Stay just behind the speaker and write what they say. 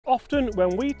often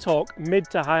when we talk mid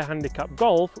to high handicap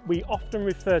golf, we often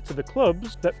refer to the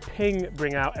clubs that Ping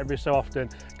bring out every so often.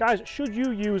 Guys, should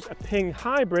you use a Ping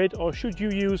hybrid or should you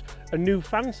use a new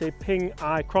fancy Ping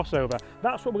ICROSSOVER?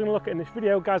 That's what we're going to look at in this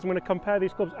video. Guys, I'm going to compare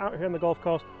these clubs out here on the golf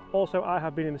course. Also, I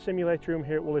have been in the simulator room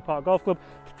here at Woolley Park Golf Club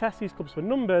to test these clubs for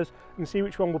numbers and see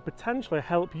which one will potentially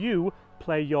help you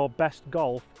play your best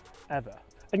golf ever.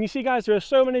 And you see, guys, there are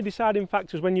so many deciding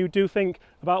factors when you do think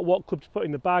about what club to put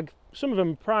in the bag. Some of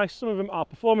them are price, some of them are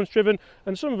performance driven,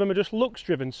 and some of them are just looks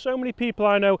driven. So many people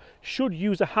I know should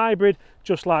use a hybrid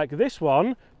just like this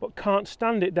one, but can't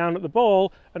stand it down at the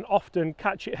ball and often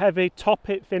catch it heavy, top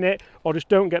it, thin it, or just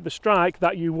don't get the strike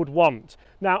that you would want.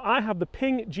 Now, I have the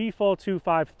Ping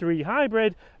G430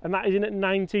 hybrid, and that is in at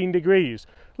 19 degrees.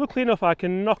 Luckily enough, I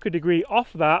can knock a degree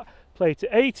off that, play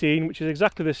to 18, which is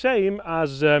exactly the same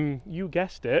as, you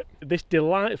guessed it, this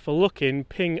delightful looking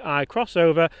Ping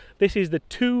ICROSSOVER. This is the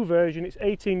 2 version, it's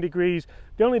 18 degrees.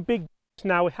 The only big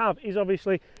now we have is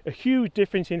obviously a huge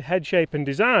difference in head shape and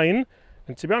design.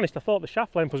 And to be honest, I thought the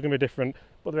shaft length was going to be different,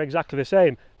 but they're exactly the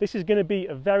same. This is going to be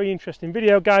a very interesting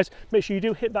video, guys. Make sure you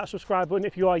do hit that subscribe button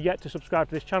if you are yet to subscribe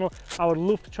to this channel. I would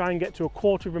love to try and get to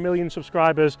 250,000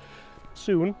 subscribers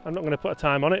soon. I'm not going to put a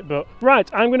time on it, but right,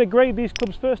 I'm going to grade these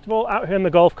clubs first of all out here on the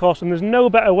golf course, and there's no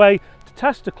better way to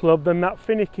test a club than that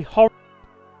finicky horror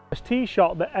tee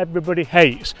shot that everybody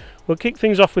hates. We'll kick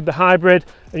things off with the hybrid,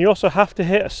 and you also have to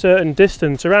hit a certain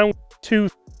distance. Around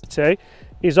 230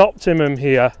 is optimum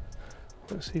here.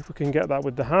 Let's see if we can get that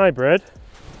with the hybrid.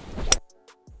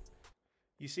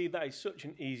 You see, that is such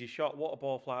an easy shot. What a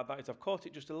ball flight that is. I've caught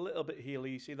it just a little bit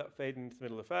heely. You see that fading into the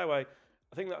middle of the fairway.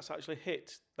 I think that's actually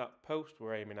hit that post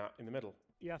we're aiming at in the middle.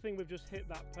 Yeah, I think we've just hit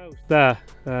that post there,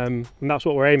 and that's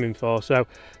what we're aiming for.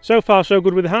 So far so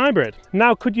good with the hybrid.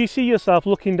 Now, could you see yourself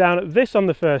looking down at this on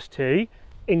the first tee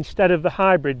instead of the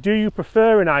hybrid? Do you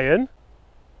prefer an iron?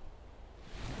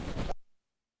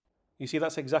 You see,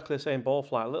 that's exactly the same ball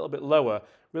flight, a little bit lower.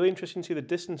 Really interesting to see the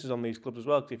distances on these clubs as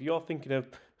well, because if you're thinking of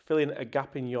filling a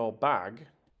gap in your bag,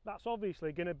 that's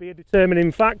obviously going to be a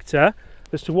determining factor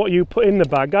as to what you put in the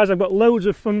bag. Guys, I've got loads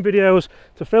of fun videos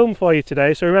to film for you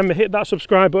today, so remember, hit that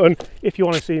subscribe button if you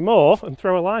want to see more, and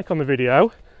throw a like on the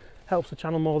video. Helps the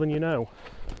channel more than you know.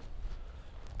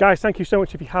 Guys, thank you so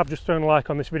much if you have just thrown a like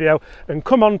on this video, and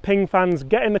come on Ping fans,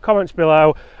 get in the comments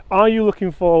below. Are you looking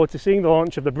forward to seeing the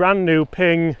launch of the brand new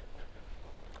Ping?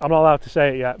 I'm not allowed to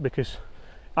say it yet because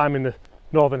I'm in the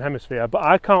Northern Hemisphere, but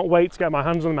I can't wait to get my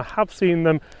hands on them. I have seen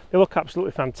them, they look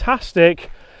absolutely fantastic.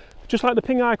 Just like the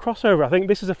Ping ICROSSOVER, I think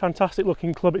this is a fantastic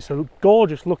looking club. It's a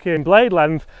gorgeous looking blade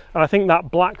length, and I think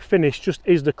that black finish just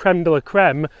is the creme de la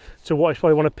creme to what is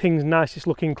probably one of Ping's nicest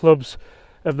looking clubs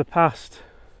of the past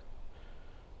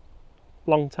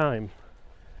long time.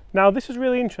 Now, this is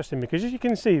really interesting because, as you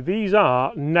can see, these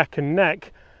are neck and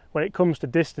neck when it comes to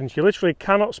distance. You literally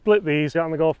cannot split these out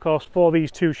on the golf course for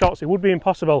these 2 shots. It would be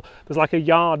impossible. There's like a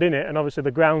yard in it, and obviously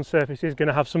the ground surface is going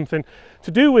to have something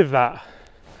to do with that.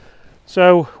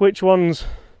 So which one's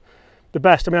the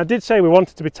best? I mean, I did say we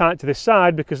wanted to be tight to this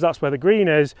side because that's where the green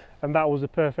is, and that was the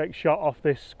perfect shot off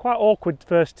this quite awkward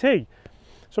first tee.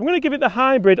 So I'm going to give it the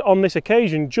hybrid on this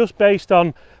occasion, just based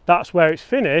on that's where it's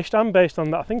finished, and based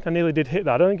on that I think I nearly did hit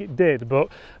that. I don't think it did, but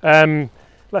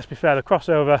let's be fair, the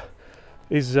crossover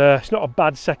is it's not a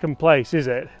bad second place, is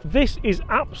it? This is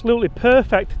absolutely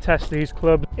perfect to test these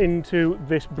clubs into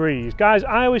this breeze. Guys,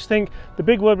 I always think the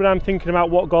big word when I'm thinking about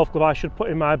what golf club I should put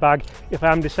in my bag if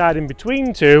I'm deciding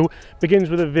between 2 begins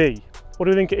with a V. What do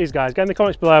you think it is, guys? Get in the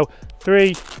comments below.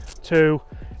 3, 2,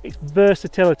 it's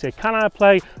versatility. Can I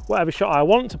play whatever shot I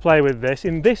want to play with this?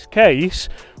 In this case,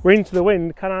 we're into the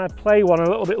wind. Can I play one a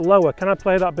little bit lower? Can I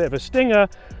play that bit of a stinger?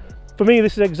 For me,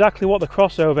 this is exactly what the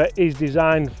crossover is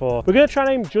designed for. We're going to try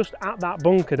and aim just at that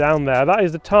bunker down there. That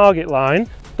is the target line.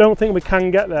 Don't think we can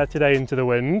get there today into the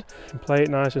wind. And play it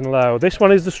nice and low. This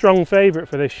one is the strong favourite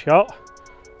for this shot,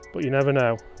 but you never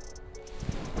know.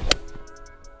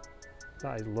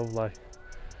 That is lovely.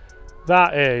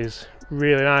 That is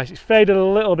really nice. It's faded a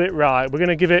little bit right. We're going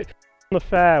to give it on the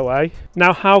fairway.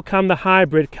 Now, how can the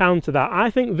hybrid counter that? I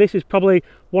think this is probably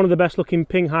one of the best looking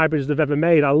Ping hybrids they've ever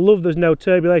made. I love there's no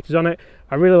turbulators on it.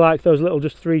 I really like those little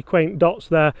just 3 quaint dots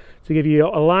there to give you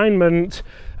your alignment.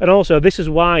 And also, this is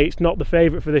why it's not the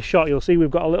favourite for this shot. You'll see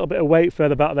we've got a little bit of weight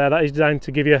further back there. That is designed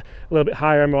to give you a little bit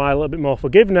higher MOI, a little bit more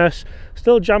forgiveness.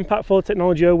 Still jam-packed full of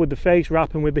technology with the face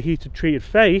wrap and with the heat treated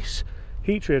face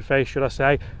should I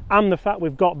say, and the fact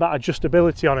we've got that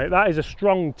adjustability on it. That is a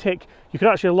strong tick. You could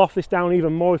actually loft this down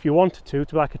even more if you wanted to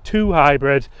like a 2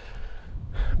 hybrid,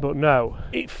 but no.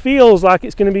 It feels like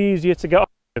it's going to be easier to get off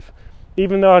with,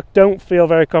 even though I don't feel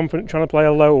very confident trying to play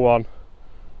a low one.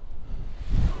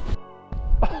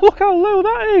 Look how low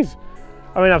that is.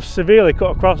 I mean, I've severely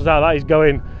cut across that is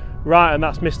going right, and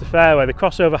that's missed the fairway. The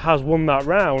crossover has won that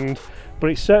round, but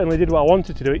it certainly did what I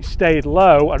wanted to do. It stayed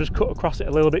low. I just cut across it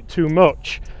a little bit too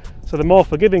much. So the more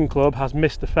forgiving club has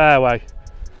missed the fairway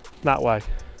that way.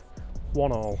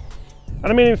 1-all. And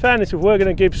I mean, in fairness, if we're going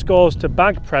to give scores to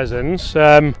bag presence,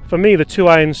 for me the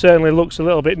 2-iron certainly looks a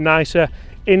little bit nicer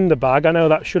in the bag. I know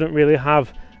that shouldn't really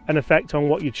have an effect on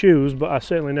what you choose, but I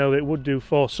certainly know that it would do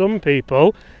for some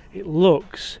people. It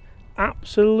looks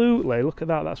absolutely, look at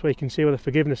that, that's where you can see where the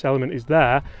forgiveness element is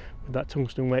there, with that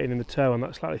tungsten weighting in the toe and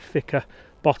that slightly thicker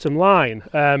bottom line.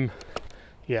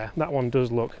 Yeah, that one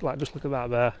does look like, just look at that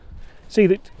there. See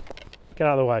that, get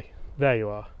out of the way, there you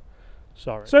are.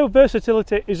 Sorry. So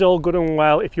versatility is all good and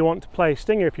well if you want to play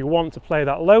stinger, if you want to play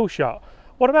that low shot.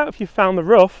 What about if you found the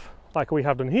rough, like we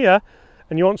have done here,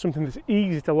 and you want something that's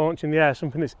easy to launch in the air,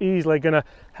 something that's easily going to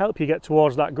help you get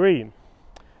towards that green?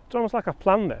 It's almost like I've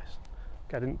planned this.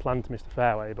 Okay, I didn't plan to miss the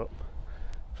fairway, but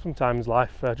sometimes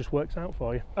life just works out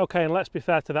for you. Okay, and let's be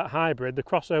fair to that hybrid. The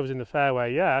crossover's in the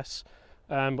fairway, yes,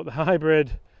 but the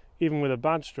hybrid, even with a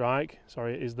bad strike,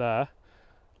 sorry, it is there,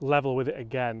 level with it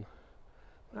again.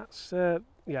 That's,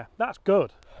 yeah, that's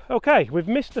good. Okay, we've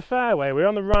missed the fairway. We're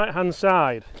on the right-hand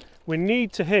side. We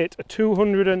need to hit a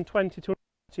 220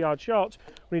 yard shot.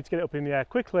 We need to get it up in the air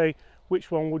quickly.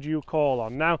 Which one would you call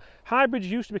on? Now,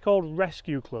 hybrids used to be called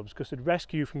rescue clubs because they'd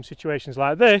rescue from situations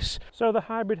like this. So the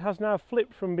hybrid has now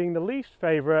flipped from being the least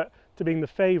favourite to being the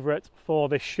favourite for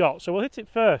this shot. So we'll hit it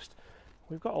first.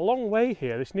 We've got a long way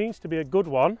here. This needs to be a good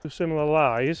one. Similar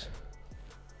lies.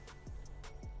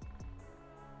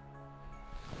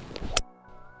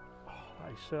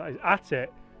 That is at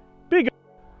it. Big.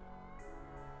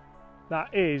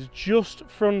 That is just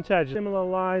front edge. Similar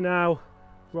lie now.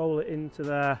 Roll it into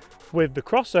there with the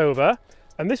crossover.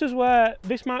 And this is where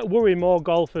this might worry more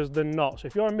golfers than not. So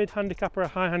if you're a mid-handicapper, a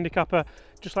high handicapper,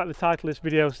 just like the title of this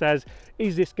video says,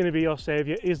 is this going to be your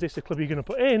saviour? Is this the club you're going to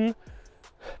put in?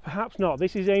 Perhaps not.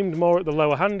 This is aimed more at the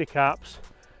lower handicaps.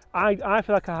 I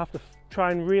feel like I have to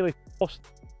try and really force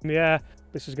in the air.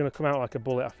 This is going to come out like a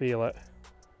bullet, I feel it.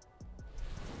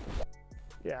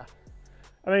 Yeah,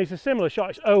 I mean, it's a similar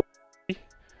shot.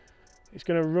 It's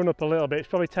going to run up a little bit. It's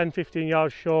probably 10-15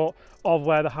 yards short of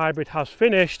where the hybrid has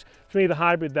finished. For me, the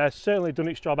hybrid there's certainly done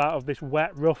its job out of this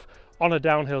wet rough on a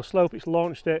downhill slope. It's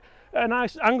launched it at a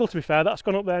nice angle, to be fair. That's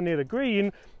gone up there near the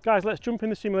green. Guys, let's jump in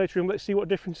the simulator room. Let's see what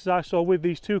differences I saw with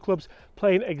these two clubs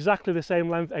playing exactly the same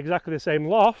length, exactly the same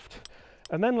loft.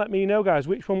 And then let me know, guys,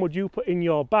 which one would you put in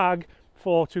your bag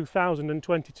for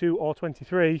 2022 or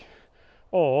 23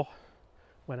 or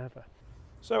whenever.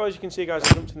 So as you can see, guys,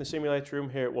 I jumped in the simulator room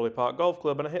here at Woolley Park Golf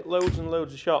Club and I hit loads and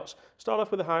loads of shots. Start off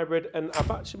with a hybrid and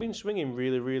I've actually been swinging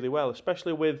really well,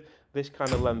 especially with this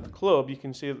kind of length club. You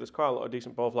can see that there's quite a lot of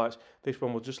decent ball flights. This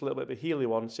one was just a little bit the heely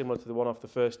one, similar to the one off the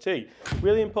first tee.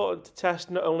 Really important to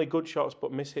test not only good shots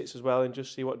but miss hits as well and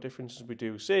just see what differences we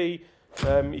do see.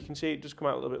 You can see it just come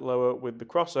out a little bit lower with the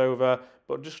crossover,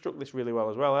 but just struck this really well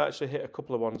as well. I actually hit a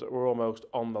couple of ones that were almost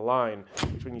on the line,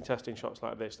 which when you're testing shots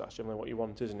like this, that's generally what you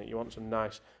want, isn't it? You want some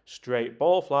nice straight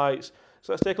ball flights.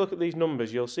 So let's take a look at these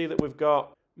numbers. You'll see that we've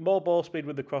got more ball speed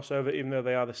with the crossover, even though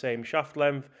they are the same shaft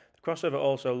length. The crossover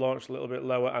also launched a little bit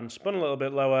lower and spun a little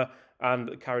bit lower, and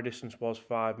the carry distance was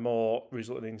 5 more,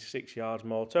 resulting in 6 yards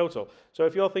more total. So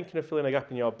if you're thinking of filling a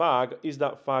gap in your bag, is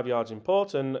that 5 yards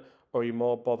important? Or are you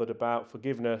more bothered about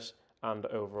forgiveness and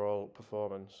overall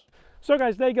performance? So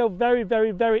guys, there you go,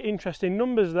 very interesting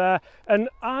numbers there. And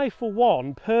I, for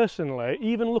one, personally,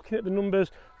 even looking at the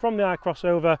numbers from the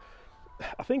iCrossover,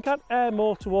 I think I'd err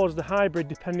more towards the hybrid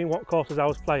depending what courses I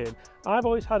was playing. I've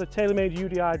always had a TaylorMade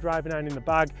UDI driving iron in the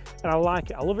bag and I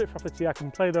like it. I love it for property. I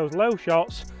can play those low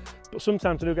shots, but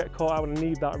sometimes I do get caught out and I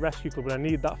need that rescue club and I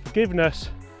need that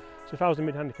forgiveness. So if I was a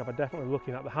mid-handicap, I'd definitely be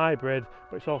looking at the hybrid,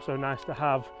 but it's also nice to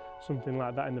have something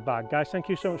like that in the bag. Guys, thank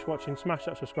you so much for watching. Smash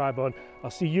that subscribe button.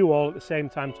 I'll see you all at the same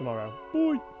time tomorrow.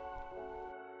 Bye.